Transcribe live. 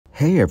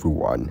Hey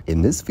everyone,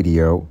 in this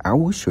video, I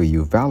will show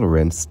you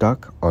Valorant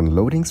stuck on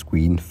loading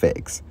screen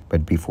fix.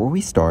 But before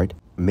we start,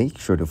 make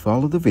sure to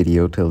follow the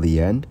video till the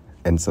end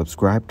and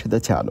subscribe to the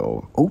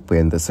channel.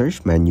 Open the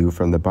search menu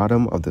from the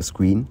bottom of the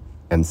screen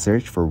and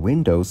search for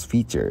Windows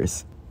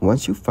features.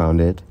 Once you've found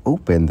it,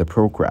 open the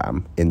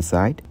program.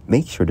 Inside,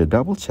 make sure to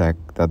double check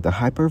that the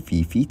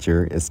Hyper-V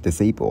feature is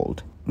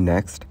disabled.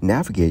 Next,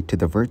 navigate to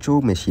the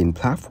virtual machine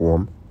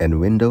platform and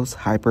Windows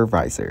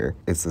Hypervisor.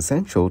 It's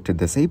essential to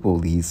disable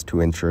these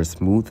to ensure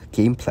smooth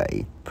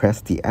gameplay.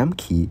 Press the M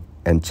key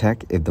and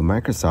check if the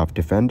Microsoft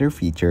Defender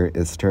feature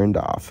is turned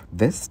off.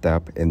 This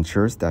step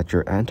ensures that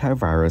your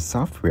antivirus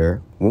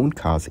software won't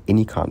cause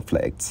any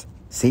conflicts.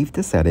 Save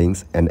the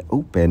settings and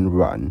open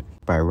Run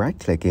by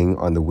right-clicking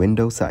on the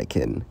Windows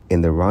icon.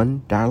 In the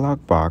Run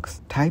dialog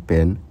box, type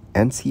in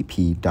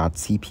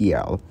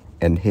ncp.cpl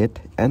and hit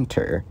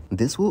Enter.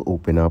 This will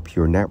open up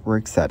your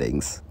network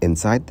settings.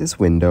 Inside this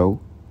window,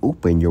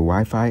 open your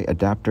Wi-Fi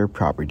adapter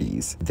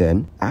properties.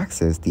 Then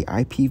access the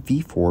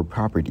IPv4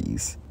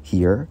 properties.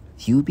 Here,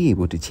 you'll be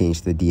able to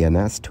change the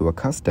DNS to a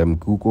custom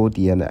Google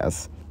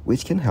DNS,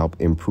 which can help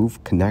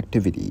improve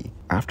connectivity.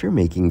 After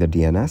making the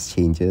DNS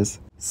changes,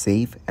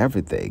 save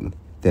everything.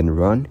 Then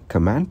run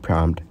command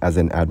prompt as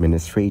an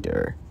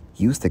administrator.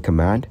 Use the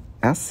command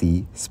sc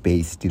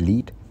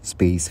 --delete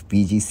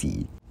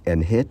 -vgc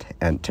and hit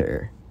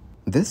Enter.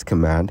 This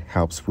command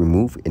helps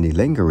remove any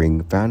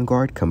lingering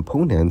Vanguard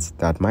components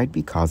that might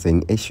be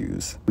causing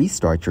issues.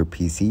 Restart your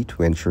PC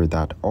to ensure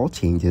that all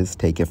changes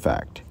take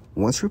effect.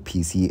 Once your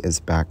PC is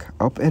back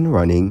up and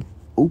running,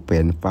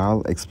 open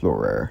File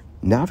Explorer.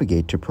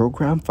 Navigate to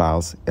Program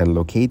Files and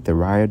locate the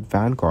Riot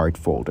Vanguard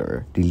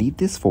folder. Delete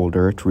this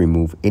folder to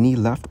remove any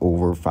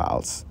leftover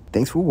files.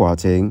 Thanks for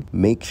watching.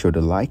 Make sure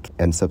to like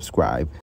and subscribe.